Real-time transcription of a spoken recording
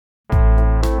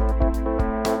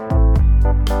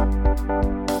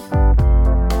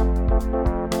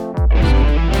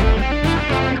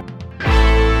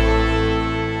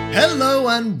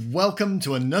and welcome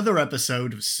to another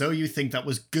episode of So You Think That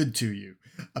Was Good to You,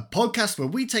 a podcast where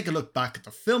we take a look back at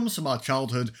the films from our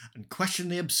childhood and question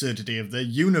the absurdity of their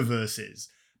universes.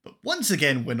 But once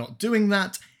again, we're not doing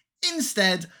that.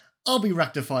 Instead, I'll be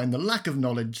rectifying the lack of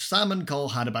knowledge Sam and Cole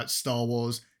had about Star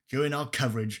Wars during our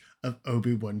coverage of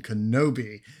Obi-Wan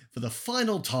Kenobi. For the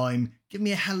final time, give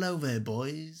me a hello there,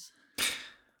 boys.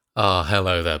 Oh,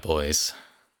 hello there, boys.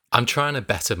 I'm trying to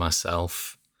better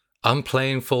myself. I'm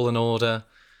playing Fallen Order.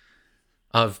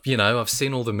 I've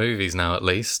seen all the movies now at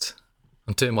least.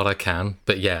 I'm doing what I can,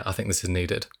 but yeah, I think this is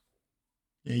needed.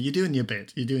 Yeah, you're doing your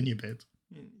bit.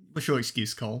 What's your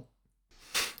excuse, Cole?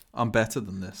 I'm better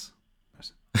than this.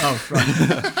 Oh, right.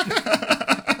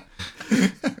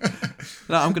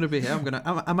 No, I'm going to be here.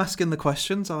 I'm asking the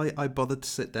questions. I bothered to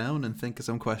sit down and think of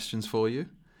some questions for you.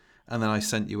 And then I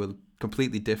sent you a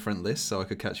completely different list so I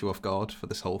could catch you off guard for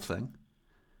this whole thing.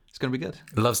 It's going to be good.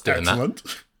 Loves doing Excellent.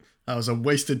 That was a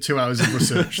wasted 2 hours of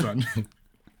research then.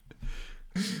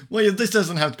 Well, this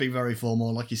doesn't have to be very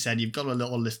formal. Like you said, you've got a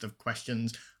little list of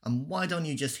questions. And why don't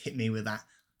you just hit me with that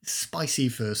spicy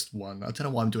first one? I don't know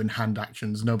why I'm doing hand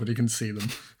actions. Nobody can see them.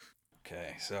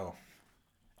 Okay, so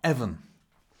Evan,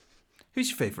 who's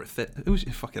your favourite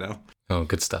fucking hell? Oh,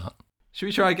 good start. Should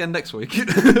we try again next week?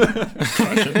 Evan,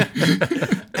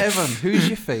 who's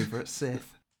your favourite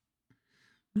Sith?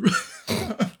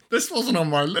 This wasn't on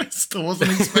my list. I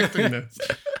wasn't expecting this.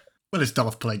 Well, it's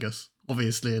Darth Plagueis,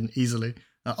 obviously and easily.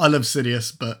 I love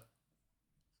Sidious, but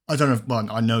I don't know if, well,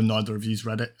 I know neither of you's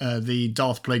read it. The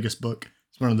Darth Plagueis book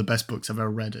is one of the best books I've ever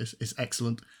read. It's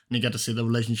excellent. And you get to see the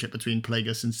relationship between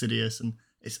Plagueis and Sidious, and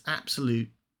it's an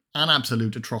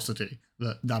absolute atrocity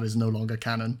that is no longer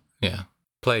canon. Yeah.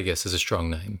 Plagueis is a strong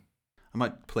name. I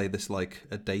might play this like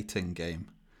a dating game.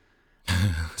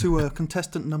 To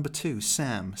contestant number 2,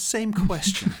 Sam, same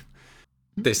question.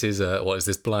 This is, what is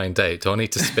this, blind date? Do I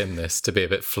need to spin this to be a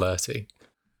bit flirty?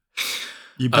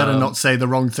 You better not say the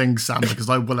wrong thing, Sam, because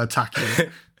I will attack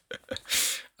you.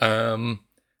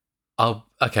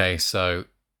 Okay, so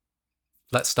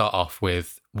let's start off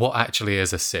with what actually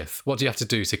is a Sith? What do you have to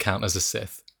do to count as a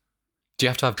Sith? Do you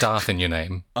have to have Darth in your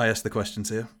name? I asked the questions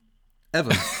here.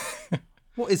 Evan,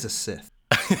 what is a Sith?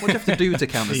 What do you have to do to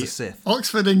count as a Sith?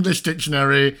 Oxford English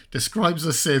Dictionary describes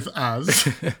a Sith as...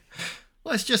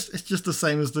 Well, it's just the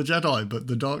same as the Jedi, but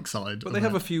the dark side. But they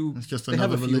have a few. It's just they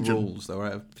have a few religion. rules, though,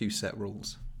 right? A few set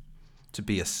rules to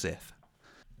be a Sith.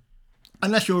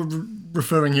 Unless you're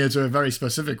referring here to a very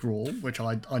specific rule, which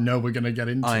I know we're going to get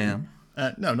into. I am.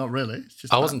 No, not really. It's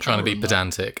just I wasn't trying to be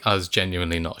pedantic. I was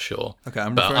genuinely not sure. Okay,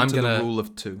 I'm referring to the rule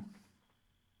of 2.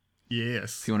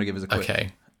 Yes. If you want to give us a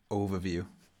quick overview,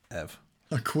 Ev.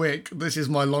 This is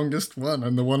my longest one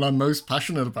and the one I'm most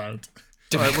passionate about.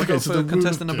 All right, we'll go for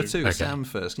contestant number 2, Okay. Sam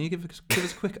first. Can you give us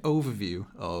a quick overview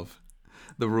of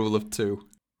the rule of 2?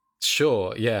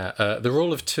 Sure, yeah. The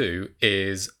rule of 2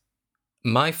 is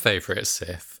my favourite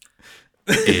Sith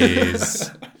is...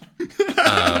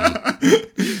 I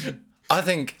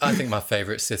think my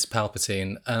favourite Sith's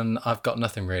Palpatine, and I've got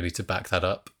nothing really to back that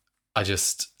up. I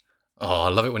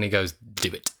love it when he goes,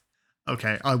 do it.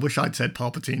 Okay, I wish I'd said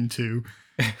Palpatine too.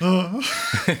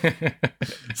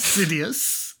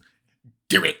 Sidious.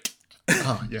 Do it.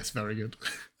 Ah, yes, very good.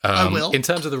 I will. In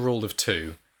terms of the rule of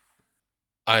 2,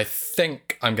 I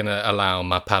think I'm going to allow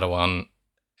my Padawan,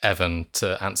 Evan,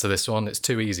 to answer this one. It's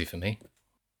too easy for me.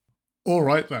 All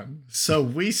right, then. So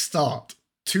we start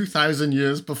 2,000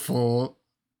 years before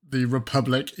the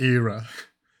Republic era,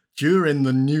 during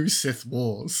the New Sith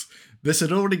Wars. This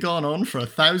had already gone on for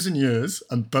 1,000 years,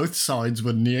 and both sides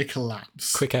were near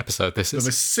collapse. Quick episode, this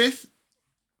is.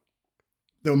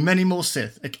 There were many more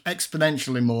Sith,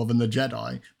 exponentially more than the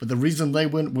Jedi, but the reason they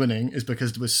weren't winning is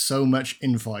because there was so much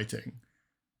infighting.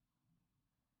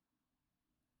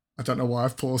 I don't know why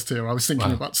I've paused here. I was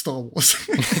thinking about Star Wars.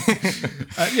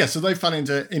 So they fell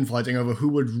into infighting over who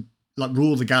would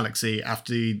rule the galaxy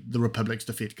after the Republic's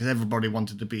defeat, because everybody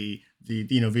wanted to be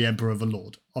the Emperor of the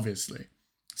Lord, obviously.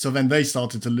 So then they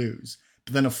started to lose.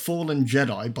 But then a fallen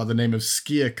Jedi by the name of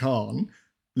Skier Khan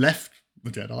left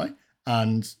the Jedi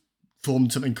and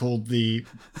formed something called the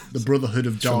Brotherhood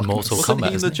of Darkness. Mortal Wasn't Kombat,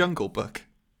 he in the Jungle Book?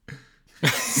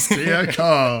 Skier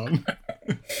Khan.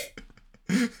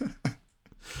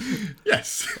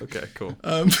 Yes. Okay, cool.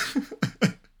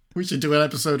 We should do an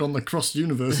episode on the cross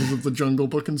universes of the Jungle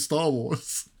Book and Star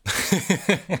Wars.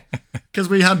 Because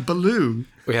we had Baloo.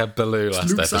 We had Baloo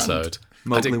last episode.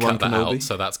 I didn't cut that out,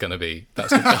 so that's going to be...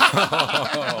 That's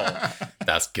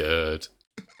good.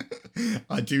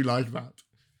 I do like that.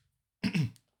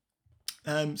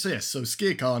 So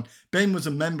Skier Khan, Bane was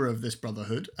a member of this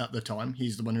brotherhood at the time.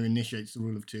 He's the one who initiates the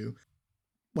rule of 2.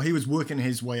 well, he was working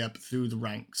his way up through the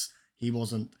ranks. He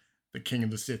wasn't the king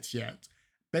of the Sith yet.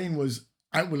 Bane was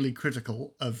outwardly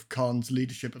critical of Khan's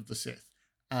leadership of the Sith,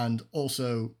 and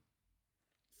also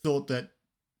thought that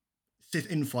Sith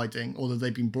infighting, although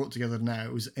they've been brought together now,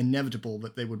 it was inevitable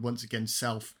that they would once again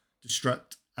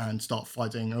self-destruct and start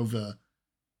fighting over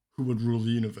who would rule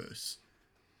the universe.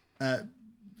 The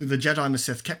Jedi and the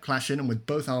Sith kept clashing, and with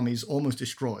both armies almost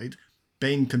destroyed,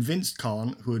 Bane convinced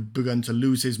Khan, who had begun to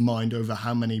lose his mind over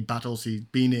how many battles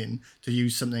he'd been in, to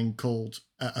use something called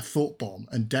a thought bomb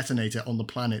and detonate it on the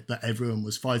planet that everyone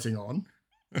was fighting on.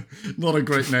 Not a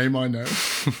great name, I know.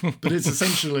 But it's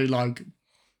essentially like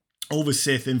all the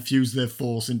Sith infuse their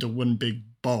force into one big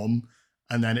bomb,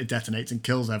 and then it detonates and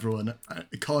kills everyone.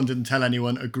 Khan didn't tell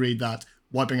anyone, agreed that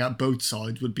wiping out both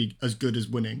sides would be as good as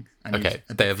winning. And Okay,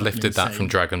 they have lifted that from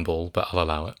Dragon Ball, but I'll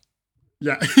allow it.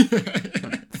 Yeah.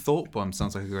 Thought Bomb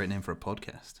sounds like a great name for a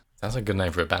podcast. That's a good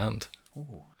name for a band.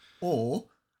 Ooh. Or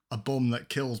a bomb that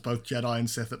kills both Jedi and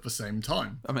Sith at the same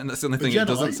time. I mean, that's the only thing it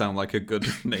doesn't sound like a good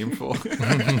name for.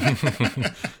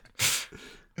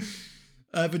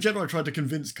 The Jedi tried to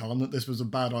convince Khan that this was a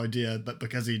bad idea, but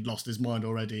because he'd lost his mind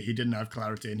already, he didn't have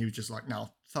clarity, and he was just like,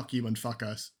 no, fuck you and fuck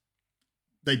us.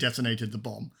 They detonated the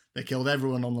bomb. They killed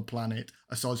everyone on the planet,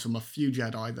 aside from a few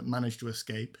Jedi that managed to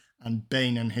escape, and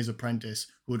Bane and his apprentice,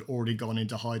 who had already gone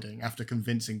into hiding after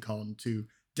convincing Khan to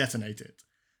detonate it.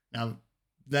 Now,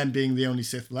 them being the only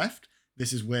Sith left,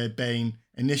 this is where Bane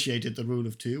initiated the rule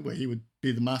of two, where he would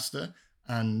be the master,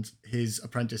 and his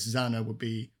apprentice Zana would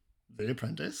be the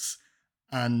apprentice.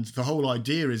 And the whole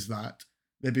idea is that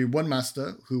there'd be one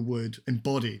master who would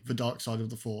embody the dark side of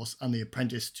the Force, and the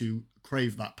apprentice to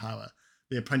crave that power.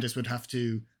 The apprentice would have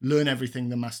to learn everything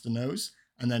the master knows,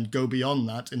 and then go beyond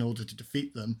that in order to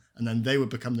defeat them, and then they would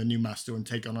become the new master and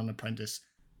take on an apprentice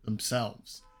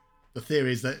themselves. The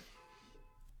theory is that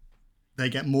they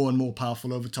get more and more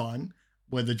powerful over time,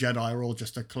 where the Jedi are all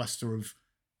just a cluster of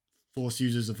Force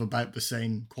users of about the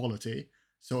same quality.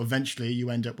 So eventually you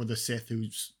end up with a Sith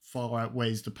who's far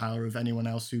outweighs the power of anyone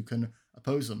else who can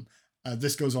oppose them.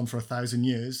 This goes on for 1,000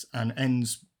 years and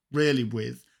ends really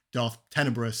with Darth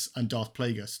Tenebrous and Darth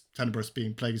Plagueis. Tenebrous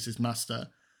being Plagueis' master.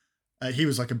 He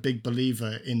was like a big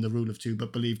believer in the rule of two,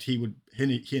 but believed he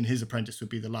and his apprentice would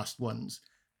be the last ones.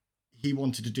 He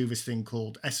wanted to do this thing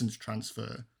called essence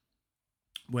transfer,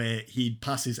 where he'd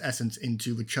pass his essence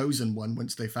into the chosen one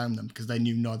once they found them, because they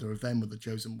knew neither of them were the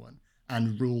chosen one,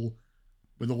 and rule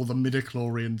with all the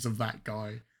midichlorians of that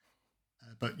guy.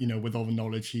 But, with all the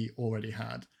knowledge he already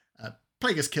had.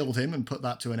 Plagueis killed him and put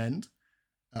that to an end,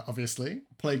 obviously.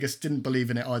 Plagueis didn't believe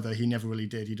in it either. He never really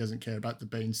did. He doesn't care about the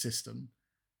Bane system.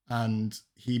 And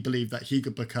he believed that he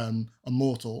could become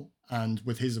immortal, and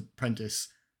with his apprentice,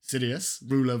 Sidious,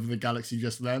 rule over the galaxy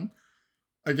just then.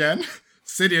 Again,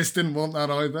 Sidious didn't want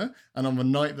that either. And on the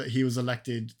night that he was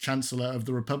elected Chancellor of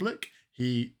the Republic,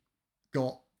 he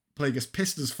got Plagueis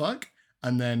pissed as fuck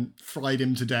and then fried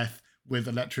him to death with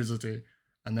electricity,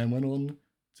 and then went on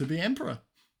to be Emperor.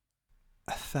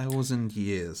 1,000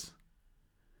 years.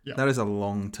 Yeah. That is a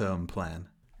long-term plan.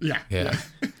 Yeah.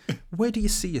 Where do you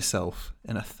see yourself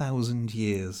in 1,000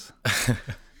 years?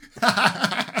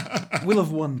 We'll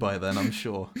have won by then, I'm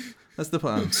sure. That's the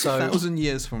plan. So 1,000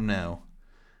 years from now,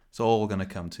 it's all going to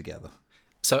come together.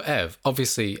 So, Ev,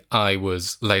 obviously I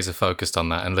was laser focused on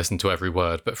that and listened to every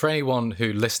word, but for anyone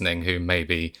who listening who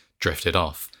maybe drifted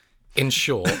off, in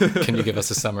short, can you give us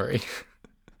a summary?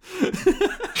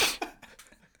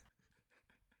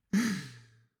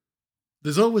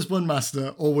 There's always one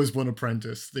master, always one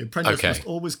apprentice. The apprentice must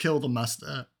always kill the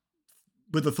master,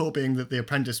 with the thought being that the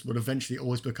apprentice would eventually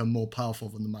always become more powerful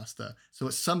than the master. So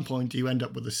at some point you end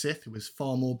up with a Sith who is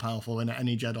far more powerful than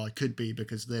any Jedi could be,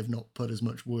 because they've not put as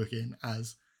much work in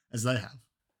as they have.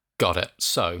 Got it.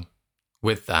 So,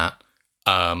 with that,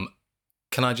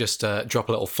 can I just drop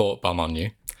a little thought bomb on you?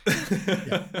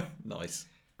 Yeah. Nice.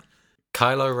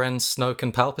 Kylo Ren, Snoke,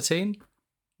 and Palpatine?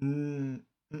 No?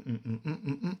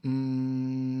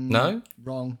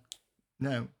 Wrong.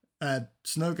 No.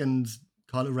 Snoke and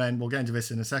Kylo Ren, we'll get into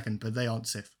this in a second, but they aren't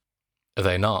Sith. Are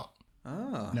they not?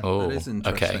 Ah, No. that is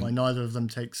interesting. Okay. Why neither of them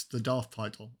takes the Darth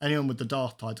title. Anyone with the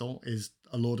Darth title is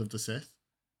a Lord of the Sith,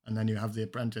 and then you have the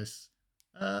apprentice.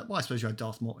 Well, I suppose you have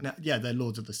Darth Maul. No, yeah, they're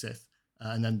Lords of the Sith.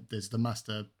 And then there's the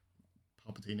Master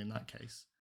Palpatine in that case.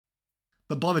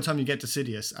 But by the time you get to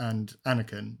Sidious and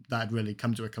Anakin, that had really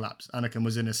come to a collapse. Anakin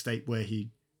was in a state where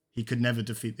he could never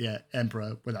defeat the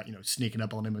Emperor without, sneaking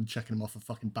up on him and checking him off a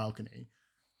fucking balcony.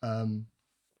 So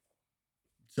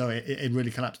it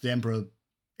really collapsed. The Emperor,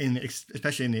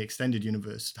 especially in the extended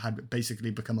universe, had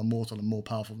basically become immortal and more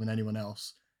powerful than anyone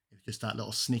else. It was just that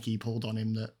little sneaky pulled on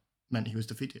him that meant he was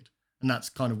defeated. And that's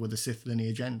kind of where the Sith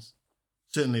lineage ends.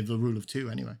 Certainly the rule of two,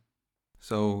 anyway.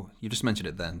 So you just mentioned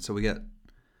it then. So we get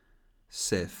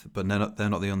Sith, but they're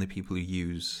not the only people who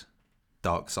use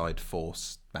dark side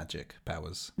force magic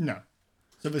powers. No.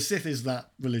 So the Sith is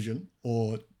that religion,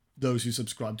 or those who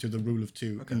subscribe to the rule of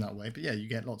two in that way. But yeah, you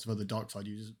get lots of other dark side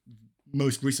users.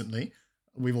 Most recently,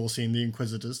 we've all seen the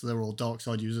Inquisitors. They're all dark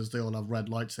side users. They all have red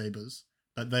lightsabers.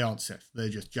 But they aren't Sith. They're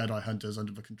just Jedi hunters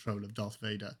under the control of Darth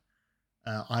Vader.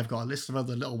 I've got a list of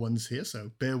other little ones here,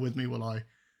 so bear with me while I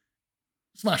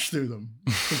smash through them.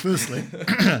 So firstly,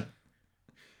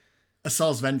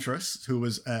 Asajj Ventress, who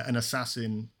was an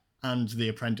assassin and the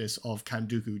apprentice of Count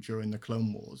Dooku during the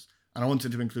Clone Wars. And I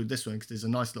wanted to include this one because there's a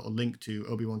nice little link to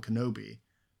Obi-Wan Kenobi.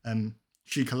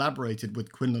 She collaborated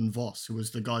with Quinlan Vos, who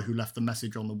was the guy who left the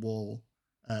message on the wall,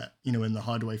 in the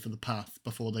hideaway for the path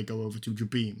before they go over to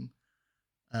Jabim.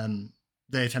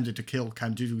 They attempted to kill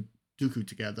Count Dooku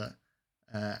together,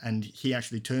 and he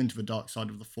actually turned to the dark side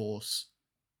of the Force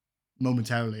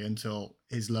momentarily until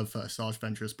his love for Asajj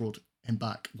Ventress brought him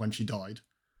back when she died.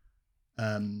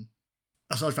 Asajj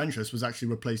Ventress was actually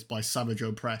replaced by Savage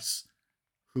Opress,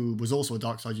 who was also a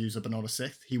dark side user but not a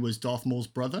Sith. He was Darth Maul's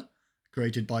brother,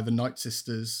 created by the Night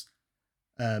Sisters,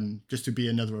 just to be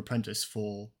another apprentice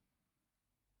for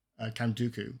Count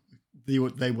Dooku.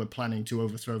 They were planning to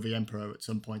overthrow the Emperor at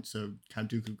some point so Count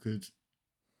Dooku could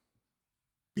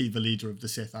be the leader of the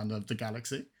Sith and of the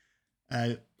galaxy.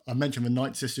 I mentioned the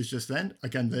Night Sisters just then.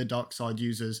 Again, they're dark side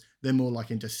users. They're more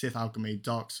like into Sith alchemy,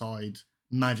 dark side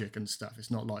magic and stuff.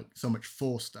 It's not like so much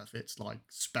Force stuff. It's like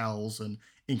spells and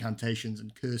incantations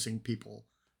and cursing people.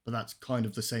 But that's kind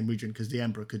of the same region because the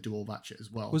Emperor could do all that shit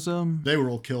as well. They were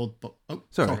all killed, but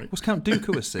sorry. Was Count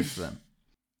Dooku a Sith then?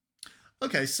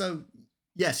 Okay, so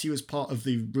yes, he was part of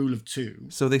the rule of two.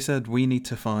 So they said we need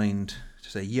to find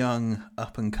just a young,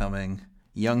 up and coming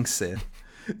young Sith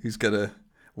who's gonna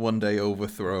one day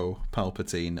overthrow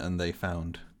Palpatine, and they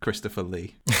found Christopher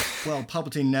Lee. Well,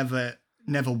 Palpatine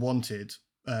never wanted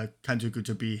Count Dooku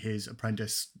to be his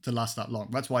apprentice to last that long.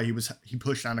 That's why he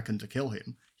pushed Anakin to kill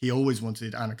him. He always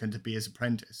wanted Anakin to be his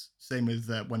apprentice. Same with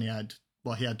when he had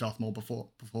Darth Maul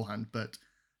beforehand, but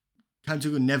Count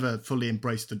Dooku never fully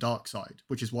embraced the dark side,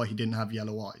 which is why he didn't have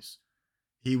yellow eyes.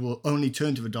 He will only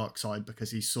turn to the dark side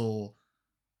because he saw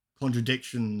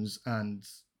contradictions and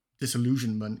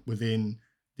disillusionment within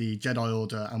the Jedi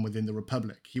Order and within the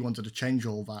Republic. He wanted to change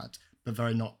all that, but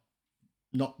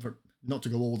not to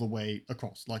go all the way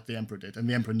across like the Emperor did. And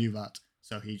the Emperor knew that,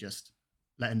 so he just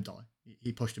let him die.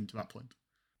 He pushed him to that point.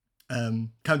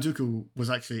 Count Dooku was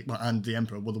actually, and the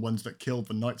Emperor were the ones that killed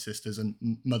the Night Sisters and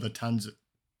Mother Talzin,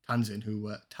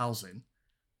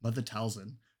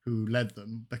 who led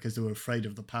them because they were afraid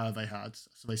of the power they had.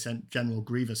 So they sent General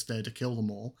Grievous there to kill them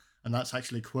all. And that's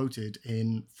actually quoted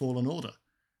in Fallen Order.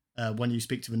 When you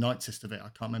speak to the Night Sister of it, I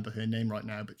can't remember her name right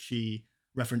now, but she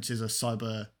references a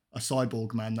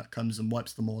cyborg man that comes and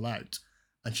wipes them all out.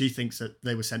 And she thinks that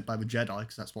they were sent by the Jedi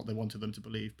because that's what they wanted them to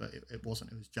believe, but it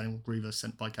wasn't. It was General Grievous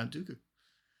sent by Count Dooku.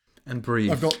 And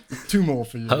breathe. I've got two more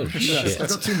for you. Oh, shit. I've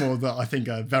got two more that I think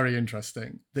are very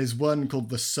interesting. There's one called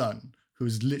the Sun, who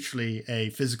is literally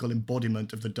a physical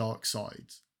embodiment of the dark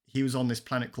side. He was on this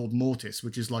planet called Mortis,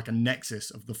 which is like a nexus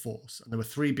of the Force. And there were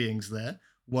three beings there.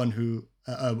 One who,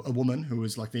 a woman who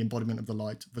was like the embodiment of the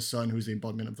light, the Son who was the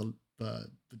embodiment of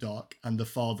the dark, and the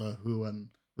Father who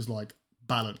was like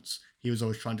balance. He was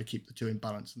always trying to keep the two in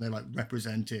balance, and they like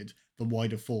represented the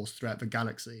wider Force throughout the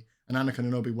galaxy. And Anakin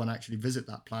and Obi-Wan actually visit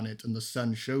that planet, and the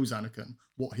Sun shows Anakin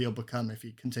what he'll become if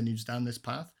he continues down this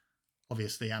path.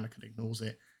 Obviously, Anakin ignores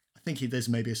it. I think there's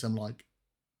maybe some like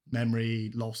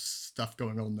memory loss stuff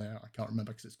going on there. I can't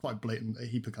remember because it's quite blatant that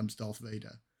he becomes Darth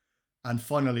Vader. And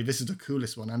finally, this is the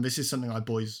coolest one, and this is something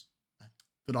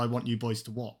that I want you boys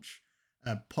to watch.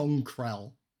 Pong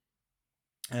Krell.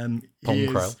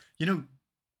 Krell? You know,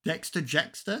 Dexter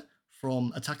Jettster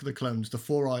from Attack of the Clones, the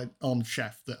four-armed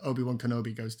chef that Obi-Wan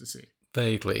Kenobi goes to see.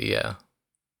 Vaguely, yeah.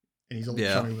 And he's all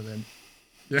chummy with him.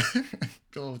 Yeah.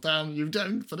 Oh, damn, you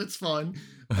don't, but it's fine.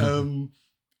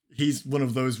 He's one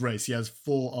of those race. He has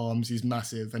 4 arms, he's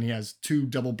massive, and he has 2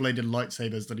 double-bladed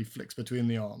lightsabers that he flicks between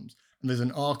the arms. And there's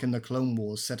an arc in the Clone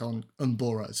Wars set on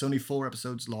Umbora. It's only 4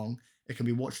 episodes long. It can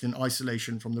be watched in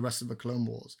isolation from the rest of the Clone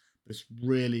Wars. But it's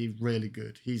really, really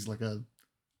good. He's like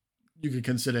you could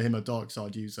consider him a dark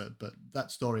side user, but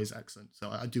that story is excellent. So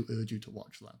I do urge you to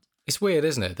watch that. It's weird,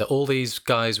 isn't it? That all these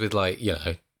guys with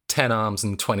 10 arms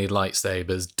and 20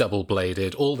 lightsabers,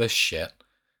 double-bladed, all this shit,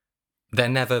 they're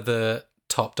never the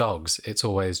top dogs. It's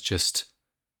always just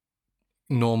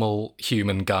normal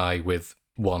human guy with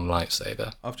 1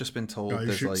 lightsaber. I've just been told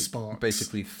there's sparks.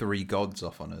 basically 3 gods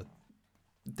off on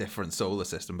different solar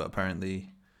system, but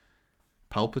apparently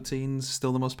Palpatine's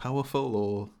still the most powerful,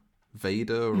 or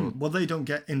Vader, or... Well, they don't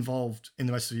get involved in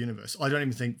the rest of the universe. I don't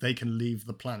even think they can leave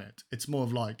the planet. It's more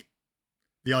of like,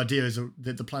 the idea is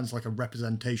that the planet's like a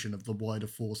representation of the wider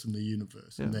force in the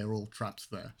universe, and they're all trapped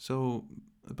there. So,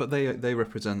 but they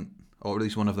represent, or at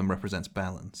least one of them represents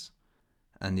balance,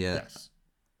 and yet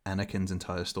Anakin's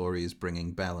entire story is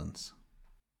bringing balance.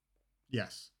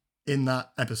 Yes. In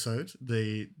that episode,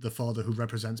 the father who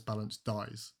represents balance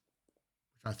dies,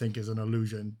 which I think is an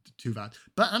allusion to that.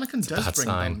 But Anakin does bring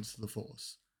balance to the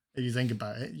Force. If you think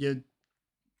about it,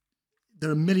 there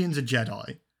are millions of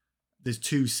Jedi. There's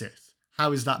 2 Sith.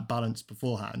 How is that balanced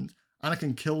beforehand?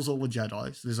 Anakin kills all the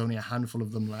Jedi, so there's only a handful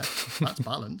of them left. That's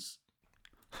balance.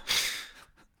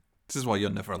 This is why you're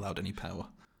never allowed any power.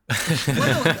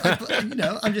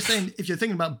 Well, I'm just saying, if you're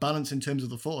thinking about balance in terms of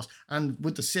the Force, and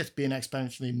with the Sith being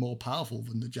exponentially more powerful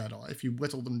than the Jedi, if you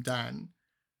whittle them down,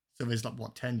 so there's like,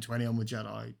 10, 20 on the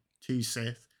Jedi, 2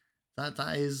 Sith, that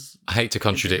is... I hate to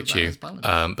contradict you,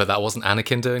 but that wasn't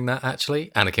Anakin doing that,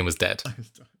 actually. Anakin was dead.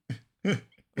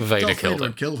 Vader killed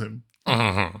him. Killed him.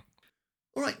 Mm-hmm.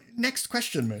 All right, next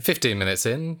question, mate. 15 minutes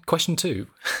in, question 2.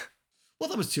 Well,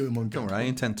 that was 2 in one go. Don't worry, I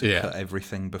intend to cut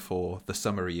everything before the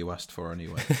summary you asked for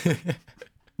anyway.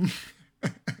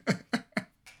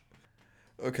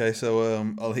 Okay,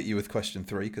 so I'll hit you with question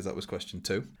 3, because that was question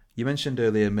 2. You mentioned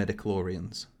earlier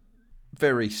midichlorians.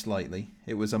 Very slightly.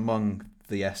 It was among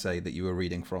the essay that you were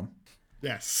reading from.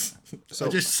 Yes. So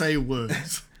just say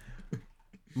words.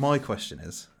 My question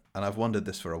is, and I've wondered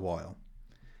this for a while,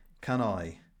 can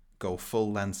I go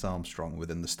full Lance Armstrong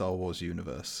within the Star Wars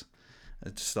universe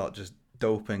and start just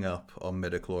doping up on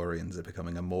midichlorians and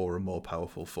becoming a more and more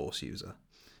powerful Force user?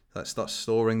 Like, start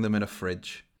storing them in a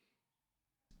fridge,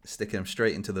 sticking them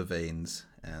straight into the veins,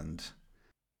 and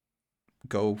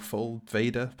go full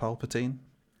Vader, Palpatine?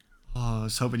 Oh, I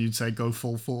was hoping you'd say go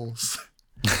full Force.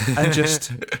 And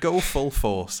just go full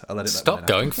Force. I'll let it Stop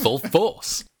going full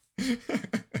Force.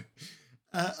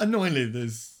 Annoyingly,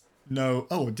 there's no...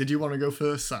 Oh, did you want to go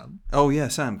first, Sam? Oh, yeah,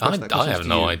 Sam. I have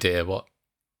no idea what...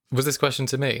 Was this question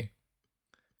to me?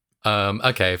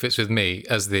 Okay, if it's with me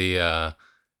as the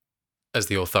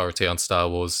authority on Star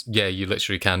Wars, yeah, you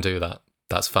literally can do that.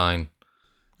 That's fine.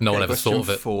 No one ever thought of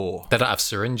it. 4. They don't have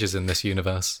syringes in this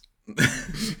universe.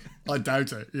 I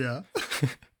doubt it, yeah.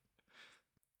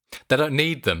 They don't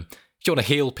need them. If you want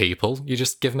to heal people, you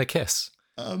just give them a kiss.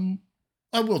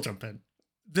 I will jump in.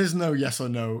 There's no yes or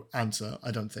no answer,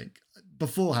 I don't think.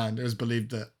 Beforehand, it was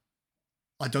believed that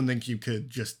I don't think you could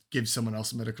just give someone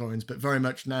else midichlorians, but very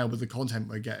much now with the content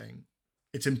we're getting,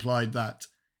 it's implied that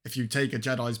if you take a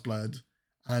Jedi's blood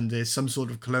and there's some sort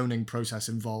of cloning process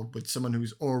involved with someone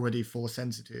who's already Force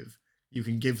sensitive, you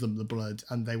can give them the blood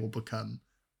and they will become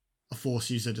a Force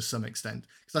user to some extent.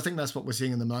 Because I think that's what we're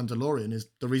seeing in The Mandalorian, is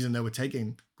the reason they were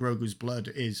taking Grogu's blood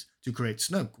is to create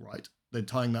Snoke, right? They're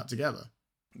tying that together.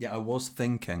 Yeah, I was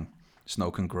thinking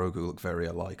Snoke and Grogu look very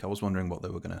alike. I was wondering what they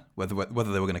were gonna whether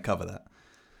they were gonna cover that.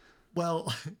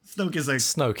 Well,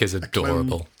 Snoke is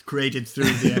adorable. Created through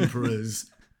the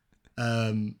Emperor's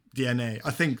DNA.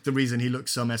 I think the reason he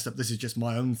looks so messed up, this is just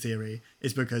my own theory,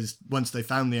 is because once they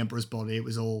found the Emperor's body, it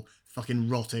was all fucking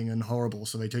rotting and horrible,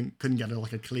 so they couldn't get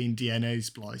a clean DNA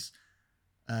splice.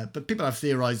 But people have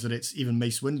theorized that it's even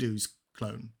Mace Windu's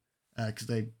clone, because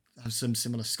they have some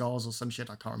similar scars or some shit,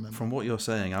 I can't remember. From what you're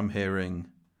saying, I'm hearing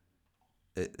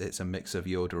it's a mix of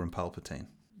Yoda and Palpatine.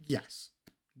 Yes.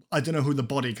 I don't know who the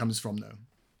body comes from, though.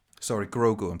 Sorry,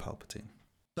 Grogu and Palpatine.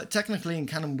 But technically in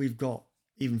canon, we've got,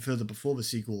 even further before the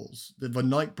sequels, the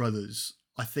Night Brothers,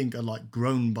 I think, are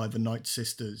grown by the Night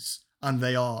Sisters, and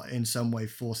they are in some way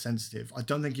Force sensitive. I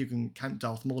don't think you can count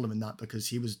Darth Maul in that, because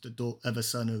he was the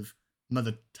son of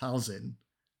Mother Talzin.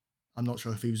 I'm not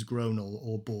sure if he was grown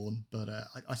or born, but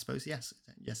I suppose yes,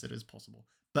 it is possible.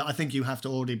 But I think you have to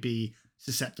already be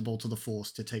susceptible to the Force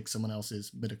to take someone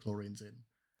else's midichlorians in.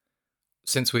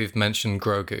 Since we've mentioned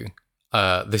Grogu,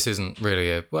 this isn't really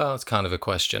it's kind of a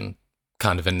question,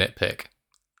 kind of a nitpick,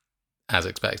 as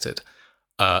expected.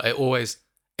 It always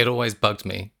bugged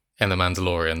me in The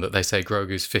Mandalorian that they say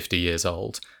Grogu's 50 years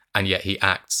old, and yet he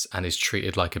acts and is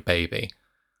treated like a baby.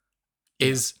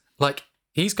 He's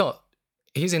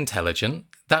intelligent.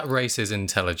 That race is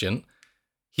intelligent.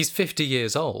 He's 50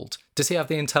 years old. Does he have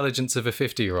the intelligence of a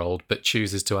 50-year-old but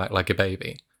chooses to act like a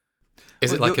baby?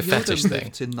 Is it like a fetish thing?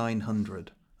 Lived to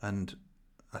 900, and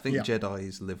I think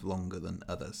Jedis live longer than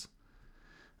others.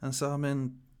 And so, I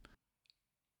mean,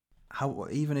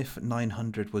 even if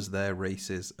 900 was their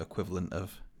race's equivalent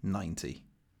of 90,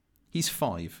 he's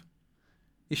 5.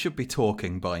 He should be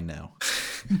talking by now.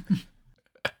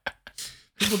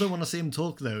 People don't want to see him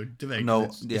talk, though, do they? 'Cause No,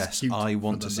 it's yes, cute I for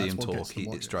want to them. see That's him what talk. gets them It's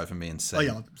watching. driving me Oh insane.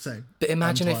 yeah, same. But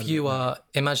imagine I'm if tired you of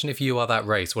it now. are that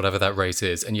race, whatever that race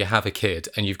is, and you have a kid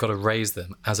and you've got to raise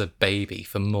them as a baby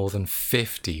for more than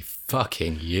 50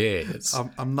 fucking years.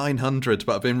 I'm 900,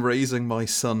 but I've been raising my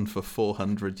son for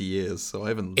 400 years, so I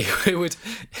haven't.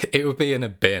 It would be in a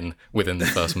bin within the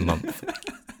first month.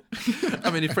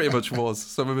 I mean, he pretty much was.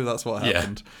 So maybe that's what Yeah.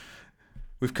 happened.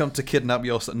 We've come to kidnap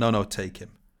your son. No, take him.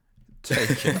 Take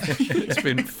him. It's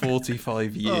been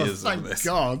 45 years Oh, of thank this.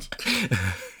 God.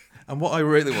 And what I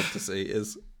really want to see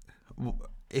is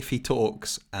if he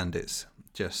talks and it's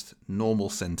just normal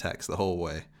syntax the whole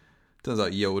way. Turns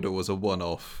out Yoda was a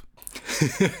one-off.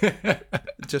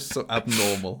 Just so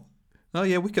abnormal. Oh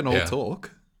yeah, we can all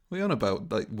talk. We on about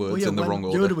like words in the wrong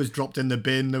order. Yoda was dropped in the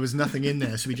bin. There was nothing in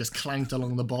there, so he just clanked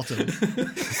along the bottom.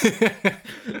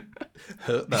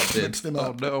 Hurt that bit. Mixed him Oh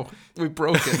up. no, we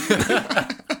broke it.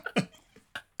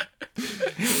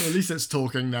 Well, at least it's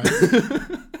talking now.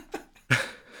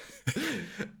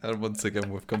 And once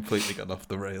again, we've completely gone off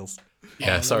the rails.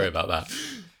 Yeah, sorry about that.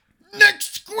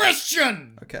 Next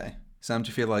question. Okay, Sam, do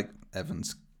you feel like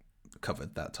Evan's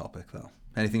covered that topic though?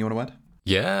 Anything you want to add?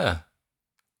 Yeah.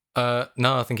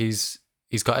 No, I think he's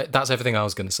got it. That's everything I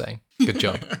was going to say. Good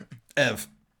job. Ev,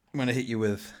 I'm going to hit you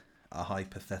with a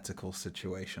hypothetical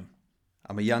situation.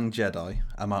 I'm a young Jedi.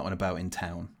 I'm out and about in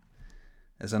town.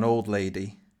 There's an old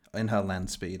lady in her land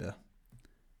speeder.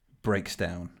 Breaks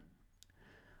down.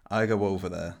 I go over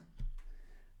there.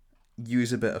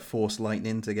 Use a bit of force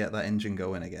lightning to get that engine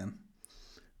going again.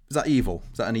 Is that evil?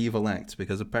 Is that an evil act?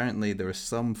 Because apparently there are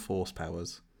some force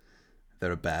powers that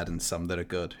are bad and some that are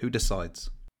good. Who decides?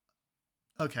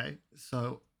 Okay,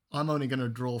 so I'm only going to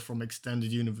draw from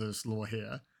extended universe lore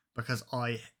here because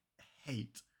I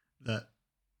hate that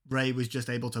Rey was just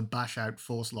able to bash out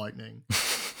Force lightning,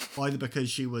 either because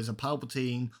she was a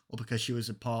Palpatine or because she was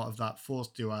a part of that Force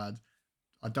duad.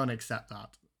 I don't accept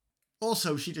that.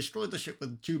 Also, she destroyed the ship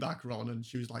with Chewbacca on, and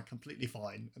she was like completely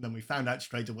fine. And then we found out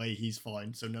straight away he's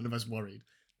fine, so none of us worried.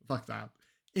 Fuck that.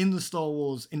 In the Star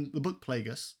Wars, in the book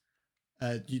Plagueis,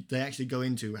 they actually go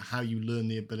into how you learn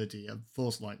the ability of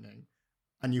Force lightning,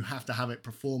 and you have to have it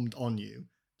performed on you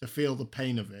to feel the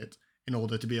pain of it in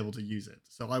order to be able to use it.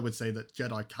 So I would say that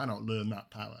Jedi cannot learn that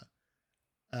power.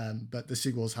 But the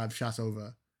sequels have shat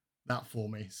over that for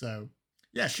me. So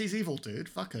yeah, she's evil, dude.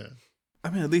 Fuck her. I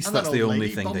mean, at least And that's that the old only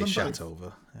lady thing bombed they them shat both.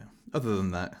 over. Yeah. Other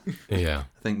than that, Yeah.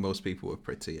 I think most people were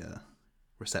pretty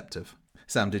receptive.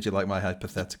 Sam, did you like my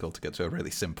hypothetical to get to a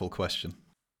really simple question?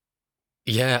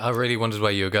 Yeah, I really wondered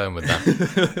where you were going with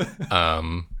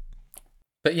that.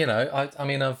 But you know, I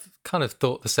mean, I've kind of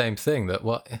thought the same thing. That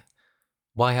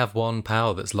why have one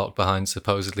power that's locked behind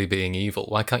supposedly being evil?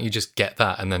 Why can't you just get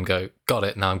that and then go, got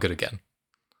it, now I'm good again?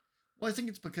 Well, I think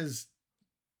it's because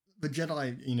the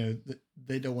Jedi,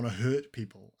 they don't want to hurt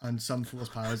people, and some Force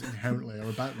powers inherently are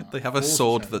about that. They have a Also,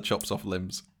 sword that chops off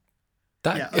limbs.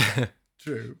 That Yeah, okay.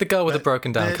 True. the girl with the But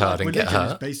broken down their, card and get religion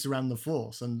is hurt. based around the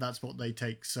Force, and that's what they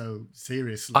take so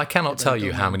seriously. I cannot They tell don't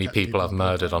you how wanna many cut people I've up with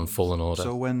murdered on weapons. Fallen Order.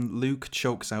 So when Luke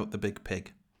chokes out the big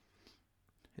pig,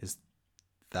 is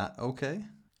that okay?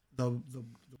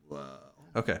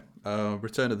 Okay.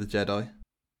 Return of the Jedi.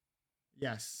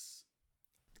 Yes.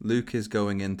 Luke is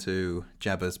going into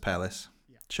Jabba's palace.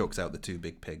 Yeah. Chokes out the two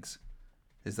big pigs.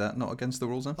 Is that not against the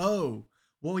rules then? Oh,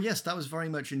 well, yes, that was very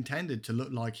much intended to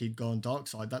look like he'd gone dark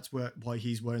side. That's why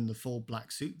he's wearing the full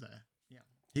black suit there. Yeah,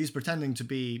 he's pretending to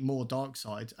be more dark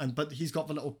side, but he's got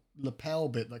the little lapel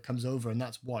bit that comes over, and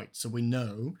that's white, so we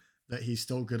know that he's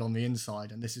still good on the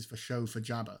inside, and this is for show for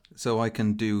Jabba. So I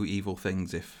can do evil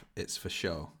things if it's for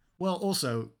show. Well,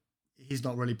 also, he's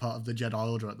not really part of the Jedi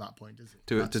Order at that point, is he?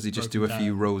 Does he just do a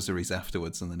few rosaries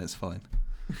afterwards and then it's fine?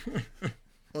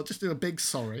 Well, just do a big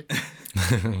sorry.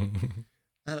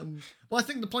 Well, I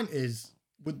think the point is,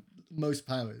 with most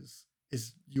powers,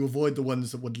 is you avoid the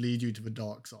ones that would lead you to the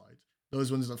dark side.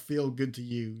 Those ones that feel good to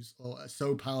use or are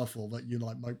so powerful that you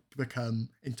might become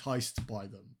enticed by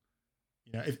them.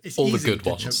 It's All the easy good to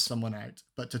ones. choke someone out,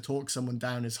 but to talk someone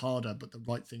down is harder, but the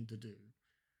right thing to do.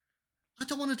 I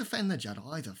don't want to defend the Jedi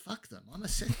either. Fuck them. I'm a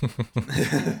Sith.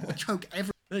 I'll choke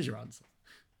every. There's your answer.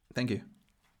 Thank you.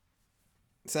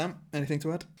 Sam, anything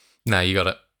to add? No, you got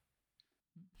it.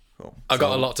 Cool. I've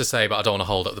got a lot to say, but I don't want to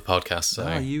hold up the podcast. So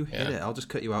No, you hit yeah. it. I'll just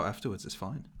cut you out afterwards. It's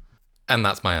fine. And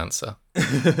that's my answer.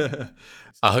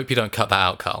 I hope you don't cut that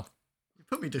out, Carl. You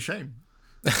put me to shame.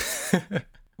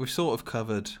 We've sort of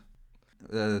covered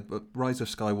Rise of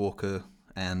Skywalker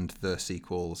and the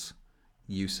sequels'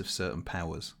 use of certain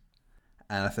powers.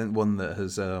 And I think one that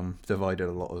has divided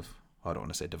a lot of... I don't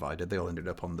want to say divided. They all ended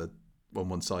up on the on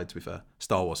one side, to be fair,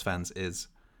 Star Wars fans, is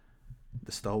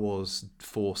the Star Wars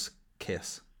Force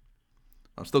kiss.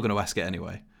 I'm still going to ask it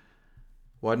anyway.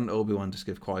 Why didn't Obi-Wan just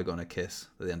give Qui-Gon a kiss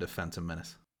at the end of Phantom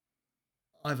Menace?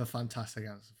 I have a fantastic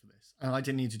answer for this. And I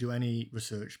didn't need to do any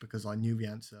research because I knew the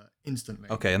answer instantly.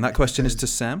 Okay, and that question is to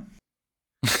Sam?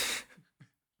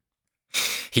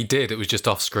 He did. It was just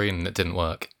off screen and it didn't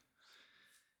work.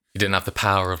 He didn't have the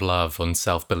power of love and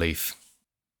self-belief.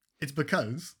 It's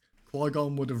because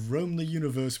Qui-Gon would have roamed the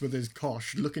universe with his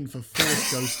cosh looking for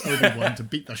Force Ghost Obi-Wan to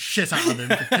beat the shit out of him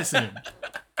for kissing him.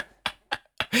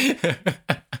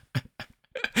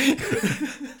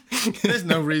 There's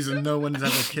no reason no one's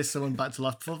ever kissed someone back to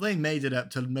life before. They made it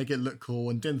up to make it look cool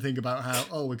and didn't think about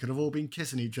how, we could have all been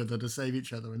kissing each other to save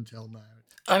each other until now.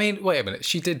 I mean, wait a minute.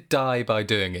 She did die by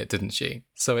doing it, didn't she?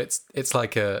 So it's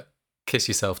like a kiss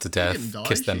yourself to death,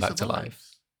 kiss them back to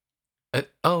life.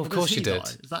 Of course she did.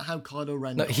 Is that how Kylo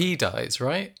Ren No, died? he dies,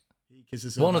 right? He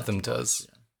kisses her One back of them to life, does.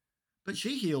 yeah. But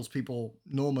she heals people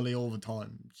normally all the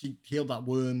time. She healed that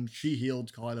worm. She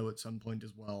healed Kylo at some point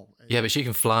as well. Yeah, but she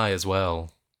can fly as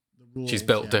well. She's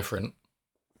built different.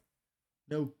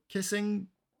 No kissing,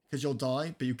 because you'll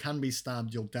die, but you can be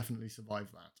stabbed. You'll definitely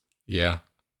survive that. Yeah.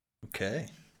 Okay.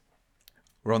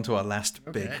 We're on to our last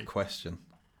big question.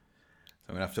 So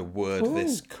I'm going to have to word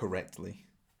this correctly.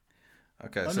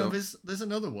 Okay, Oh so... no, there's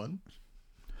another one.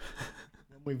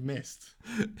 One we've missed.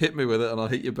 Hit me with it and I'll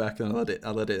hit you back and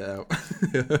I'll let it out.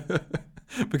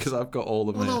 Because I've got all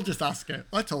of them. Well, I'll just ask it.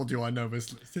 I told you I know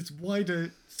this list. It's why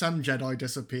do some Jedi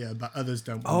disappear but others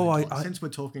don't? Since we're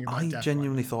talking about death, I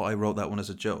genuinely thought I wrote that one as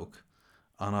a joke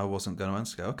and I wasn't going to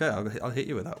answer. Okay, I'll hit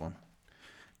you with that one.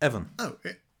 Evan.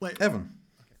 Wait. Evan.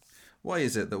 Okay. Why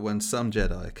is it that when some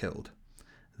Jedi are killed,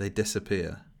 they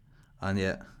disappear and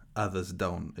yet others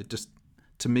don't? It just,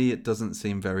 to me, it doesn't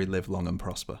seem very live long and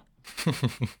prosper.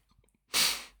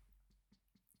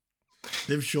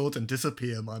 Live short and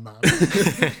disappear, my man.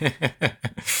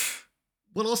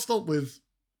 Well, I'll start with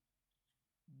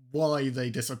why they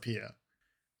disappear.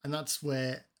 And that's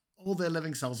where all their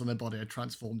living cells in their body are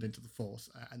transformed into the Force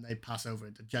and they pass over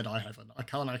into Jedi heaven. I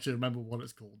can't actually remember what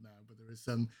it's called now, but there is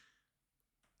some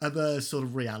other sort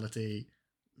of reality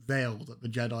veil that the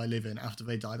Jedi live in after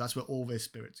they die. That's where all their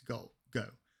spirits go.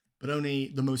 But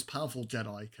only the most powerful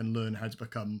Jedi can learn how to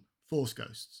become Force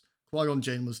ghosts. Qui-Gon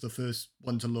Jinn was the first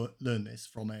one to learn this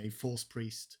from a Force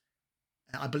priest.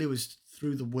 I believe it was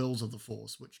through the wills of the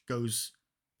Force, which goes...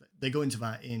 They go into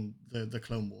that in the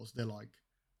Clone Wars. They're like,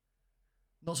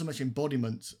 not so much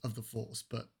embodiments of the Force,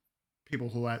 but people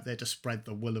who are out there to spread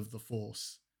the will of the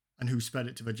Force and who spread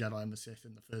it to the Jedi and the Sith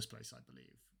in the first place, I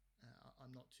believe.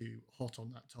 I'm not too hot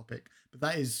on that topic, but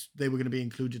they were going to be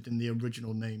included in the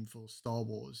original name for Star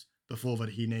Wars before that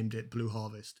he named it Blue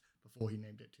Harvest, before he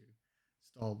named it to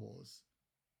Star Wars.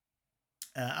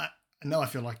 And now I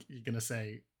feel like you're going to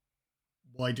say,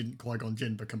 why didn't Qui-Gon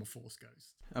Jinn become a Force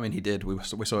ghost? I mean, he did. We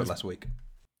saw it last week.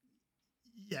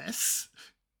 Yes,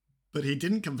 but he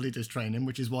didn't complete his training,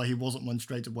 which is why he wasn't one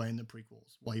straight away in the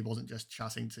prequels, why he wasn't just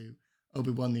chatting to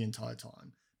Obi-Wan the entire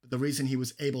time. But the reason he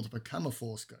was able to become a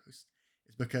Force ghost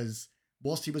is because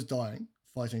whilst he was dying,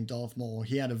 fighting Darth Maul,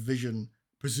 he had a vision,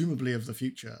 presumably of the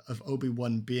future, of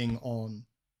Obi-Wan being on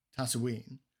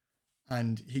Tatooine.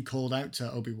 And he called out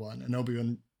to Obi-Wan, and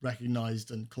Obi-Wan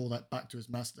recognized and called that back to his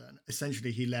master. And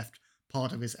essentially, he left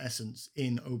part of his essence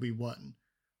in Obi-Wan,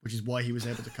 which is why he was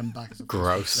able to come back as a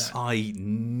Gross. I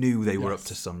knew they were up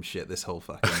to some shit, this whole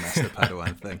fucking Master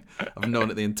Padawan thing. I've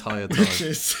known it the entire time. Which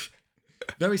is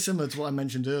very similar to what I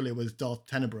mentioned earlier with Darth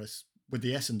Tenebrous, with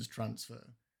the essence transfer.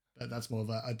 But that's more of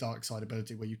a dark side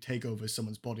ability where you take over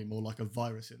someone's body more like a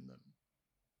virus in them.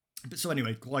 But so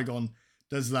anyway, Qui-Gon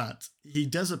does that. He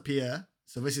does appear,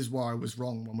 so this is why I was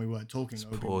wrong when we were talking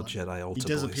Obi-Wan. Poor Jedi altar He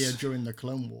does boys. appear during the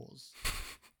Clone Wars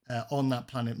on that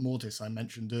planet Mortis I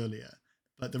mentioned earlier.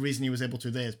 But the reason he was able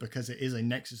to there is because it is a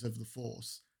nexus of the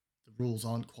Force. The rules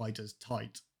aren't quite as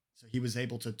tight. So he was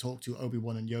able to talk to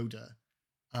Obi-Wan and Yoda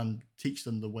and teach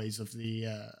them the ways of the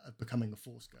of becoming a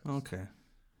Force ghost. Okay.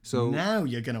 So now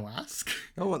you're going to ask.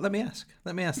 Oh, well, let me ask.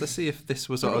 Let's see if this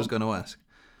was what I was going to ask.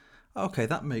 Okay,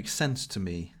 that makes sense to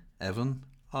me, Evan.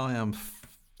 I am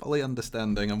fully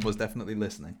understanding and was definitely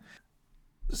listening.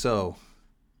 So,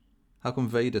 how come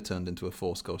Vader turned into a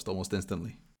Force ghost almost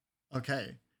instantly?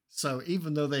 Okay, so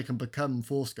even though they can become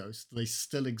Force ghosts, they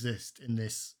still exist in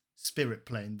this spirit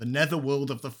plane, the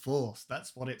netherworld of the Force.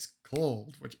 That's what it's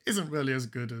called, which isn't really as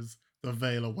good as the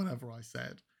Veil or whatever I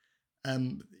said.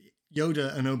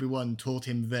 Yoda and Obi-Wan taught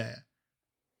him there,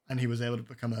 and he was able to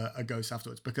become a ghost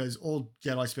afterwards, because all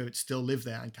Jedi spirits still live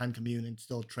there and can commune and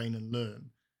still train and learn.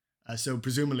 So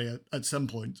presumably at some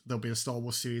point there'll be a Star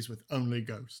Wars series with only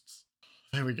ghosts.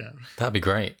 There we go. That'd be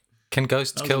great. Can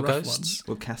ghosts kill ghosts?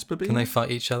 Will Casper be? Can they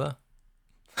fight each other?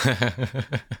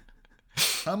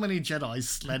 How many Jedi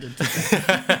sled into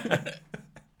death?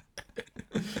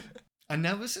 And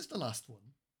now this is the last one.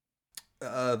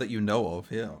 That you know of,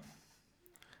 yeah.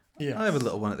 Yeah. I have a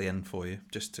little one at the end for you,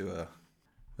 just to a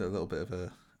little bit of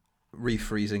a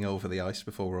refreezing over the ice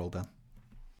before we're all done.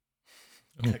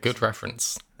 Good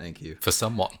reference. Thank you. For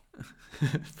someone.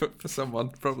 for someone,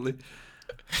 probably.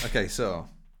 Okay, so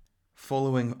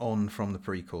following on from the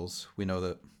prequels, we know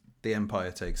that the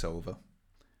Empire takes over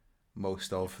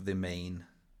most of the main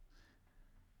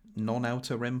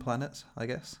non-outer rim planets, I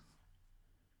guess.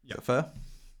 Yeah. Is that fair?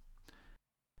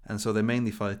 And so they're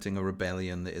mainly fighting a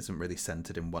rebellion that isn't really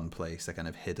centered in one place. They're kind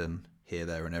of hidden here,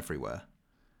 there, and everywhere.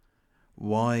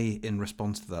 Why, in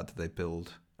response to that, do they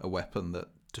build a weapon that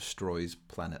destroys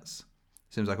planets?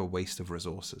 Seems like a waste of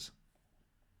resources.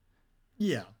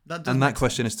 Yeah. That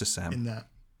question is to Sam. In that.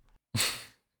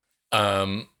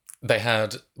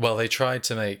 They tried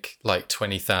to make like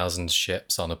 20,000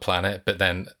 ships on a planet, but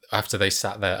then after they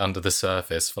sat there under the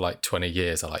surface for like 20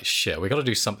 years, they're like, shit, we got to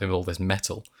do something with all this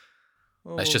metal.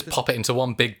 Let's just pop it into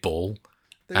one big ball.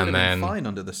 They would have been fine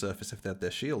under the surface if they had their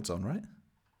shields on, right?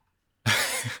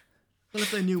 Well,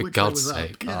 if they knew For which way God's was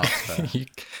sake, up. Yeah. you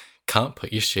can't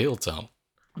put your shields on.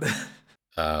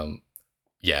 No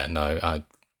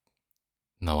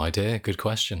idea. Good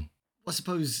question. I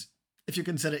suppose if you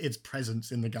consider its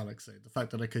presence in the galaxy, the fact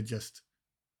that I could just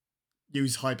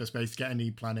use hyperspace to get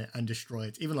any planet and destroy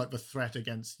it, even like the threat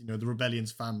against, the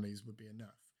rebellion's families would be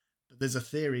enough. But there's a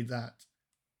theory that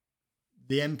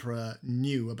the Emperor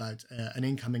knew about an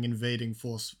incoming invading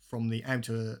force from the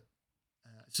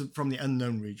from the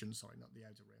unknown region, sorry, not the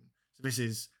outer rim. So this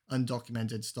is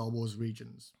undocumented Star Wars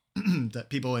regions that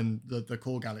people in the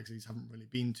core galaxies haven't really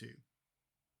been to.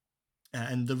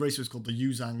 And the race was called the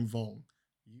Yuzang Vong.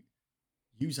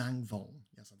 Yuzang Vong,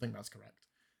 yes, I think that's correct.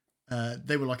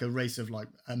 They were like a race of like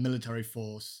a military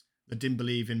force that didn't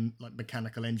believe in like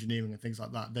mechanical engineering and things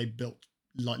like that. They built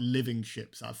like living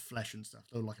ships out of flesh and stuff.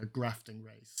 They were like a grafting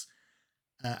race.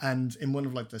 And in one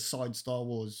of like the side Star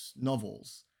Wars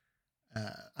novels,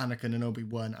 Anakin and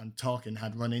Obi-Wan and Tarkin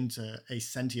had run into a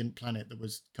sentient planet that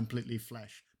was completely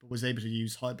flesh, but was able to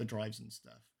use hyperdrives and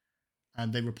stuff.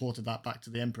 And they reported that back to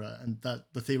the Emperor. And that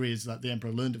the theory is that the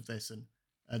Emperor learned of this, and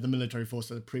the military force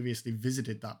that had previously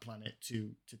visited that planet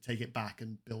to take it back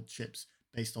and build ships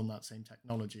based on that same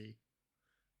technology.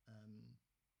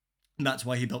 And that's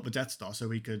why he built the Death Star, so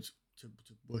he could to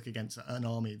work against an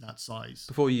army that size.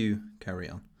 Before you carry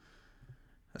on,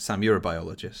 Sam, you're a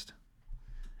biologist.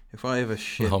 If I have a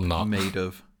ship made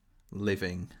of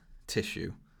living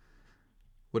tissue,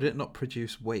 would it not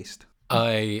produce waste?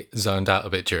 I zoned out a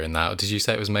bit during that. Did you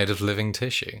say it was made of living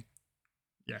tissue?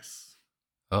 Yes.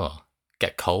 Oh,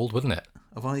 get cold, wouldn't it?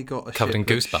 Have I got a covered ship in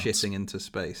that's goosebumps? shitting into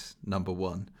space? Number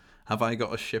one. Have I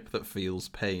got a ship that feels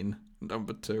pain?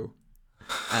 Number two.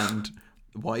 And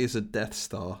why is a Death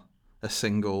Star, a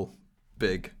single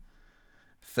big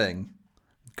thing,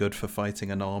 good for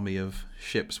fighting an army of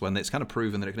ships when it's kind of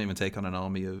proven that it can even take on an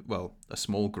army of, well, a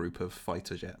small group of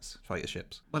fighter ships?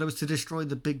 But it was to destroy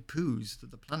the big poos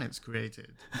that the planet's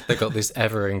created. They got this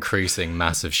ever-increasing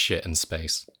massive shit in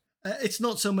space. It's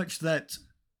not so much that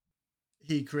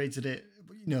he created it,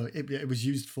 it was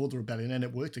used for the rebellion and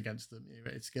it worked against them.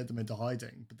 It scared them into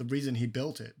hiding. But the reason he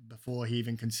built it before he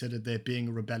even considered there being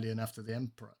a rebellion after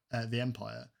the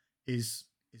Empire is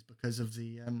because of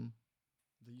the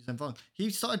Yuzhan Vong. He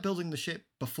started building the ship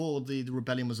before the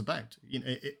rebellion was about.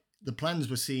 The plans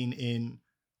were seen in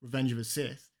Revenge of the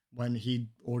Sith when he'd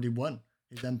already won.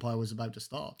 His empire was about to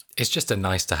start. It's just a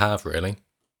nice to have, really.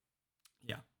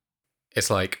 Yeah.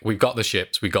 It's like, we've got the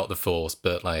ships, we got the force,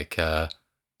 but like a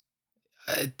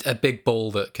big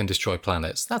ball that can destroy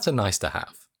planets, that's a nice to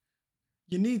have.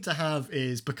 You need to have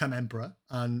is become emperor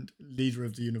and leader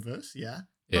of the universe, yeah.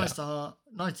 Nice to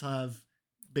have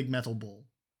big metal ball.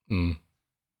 Mm.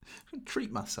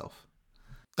 Treat myself.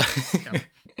 Yeah.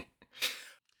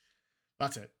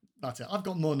 That's it. I've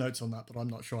got more notes on that, but I'm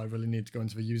not sure I really need to go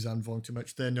into the Yuzhan Vong too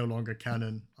much. They're no longer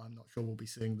canon. I'm not sure we'll be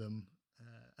seeing them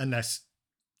unless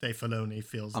Dave Filoni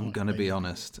feels. I'm gonna be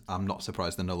honest. I'm not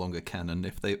surprised they're no longer canon.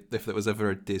 If there was ever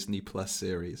a Disney Plus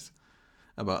series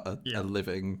about a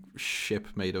living ship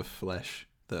made of flesh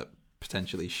that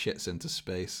potentially shits into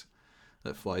space,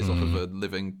 that flies off of a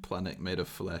living planet made of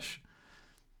flesh,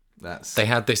 they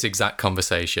had this exact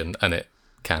conversation and it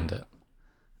canned it.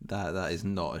 That is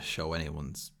not a show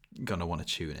anyone's gonna want to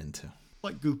tune into.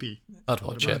 Like Goopy. I'd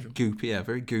watch it. Goopy,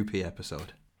 very goopy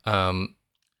episode.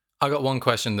 I got one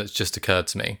question that's just occurred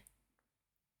to me.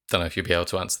 Don't know if you'll be able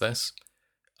to answer this.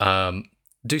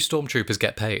 Do stormtroopers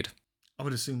get paid? I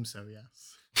would assume so,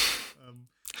 yes.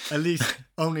 At least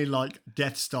only like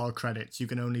Death Star credits. You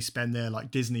can only spend their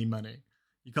like Disney money.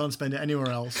 You can't spend it anywhere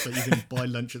else, but you can buy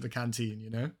lunch at the canteen, you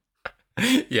know?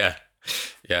 Yeah.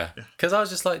 Because I was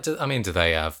just like, do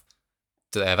they have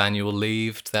annual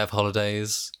leave? Do they have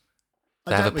holidays?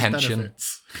 Do they have a pension?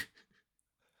 Benefits.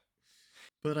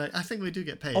 But I think we do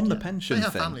get paid. On the pension they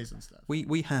have thing, families and stuff.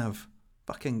 We have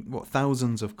fucking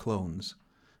thousands of clones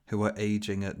who are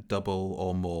aging at double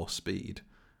or more speed.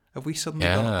 Have we suddenly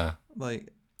got like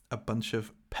a bunch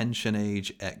of pension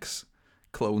age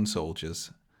ex-clone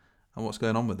soldiers? And what's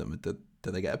going on with them?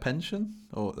 Do they get a pension,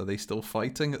 or are they still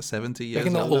fighting at 70 years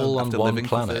old all on after one living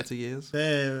planet? for 30 years?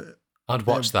 I'd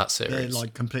watch that series. They're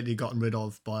like completely gotten rid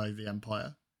of by the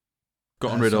Empire.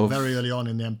 Gotten rid of very early on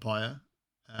in the Empire.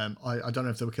 I don't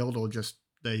know if they were killed or just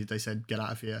they said get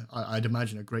out of here. I'd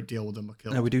imagine a great deal of them were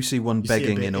killed. Now we do see one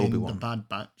begging in Obi-Wan. The Bad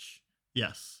Batch,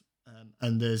 yes.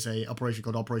 And there's a operation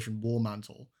called Operation War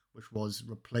Mantle, which was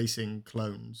replacing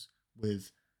clones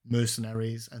with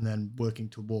mercenaries and then working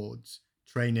towards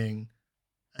training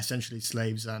essentially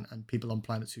slaves and people on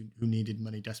planets who needed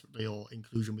money desperately or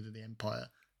inclusion within the Empire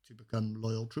to become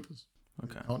loyal troopers.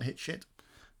 Okay. Can't hit shit.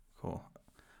 Cool.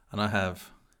 And I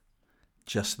have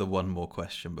just the one more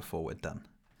question before we're done.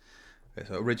 Okay,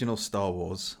 so original Star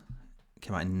Wars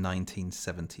came out in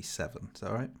 1977. Is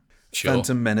that right? Sure.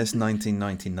 Phantom Menace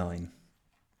 1999.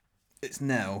 It's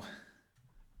now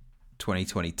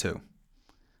 2022.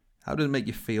 How did it make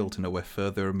you feel to know we're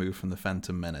further removed from the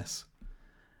Phantom Menace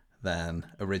than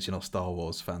original Star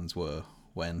Wars fans were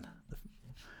when the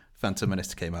Phantom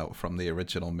Menace came out from the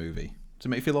original movie? Does it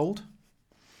make you feel old?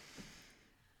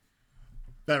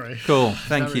 Very. Cool.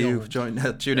 Thank Very you.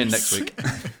 old. Tune in next week.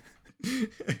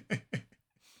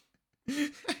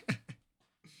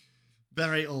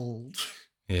 Very old.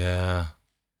 Yeah.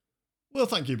 Well,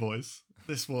 thank you, boys.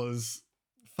 This was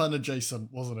fun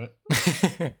adjacent, wasn't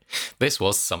it? This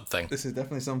was something. This is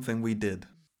definitely something we did.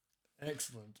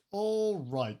 Excellent. All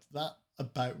right. That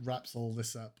about wraps all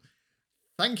this up.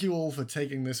 Thank you all for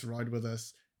taking this ride with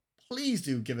us. Please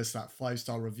do give us that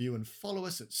 5-star review and follow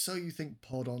us at So You Think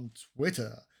Pod on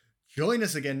Twitter. Join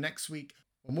us again next week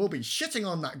when we'll be shitting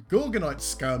on that Gorgonite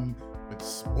scum with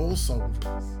small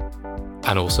soldiers.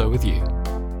 And also with you.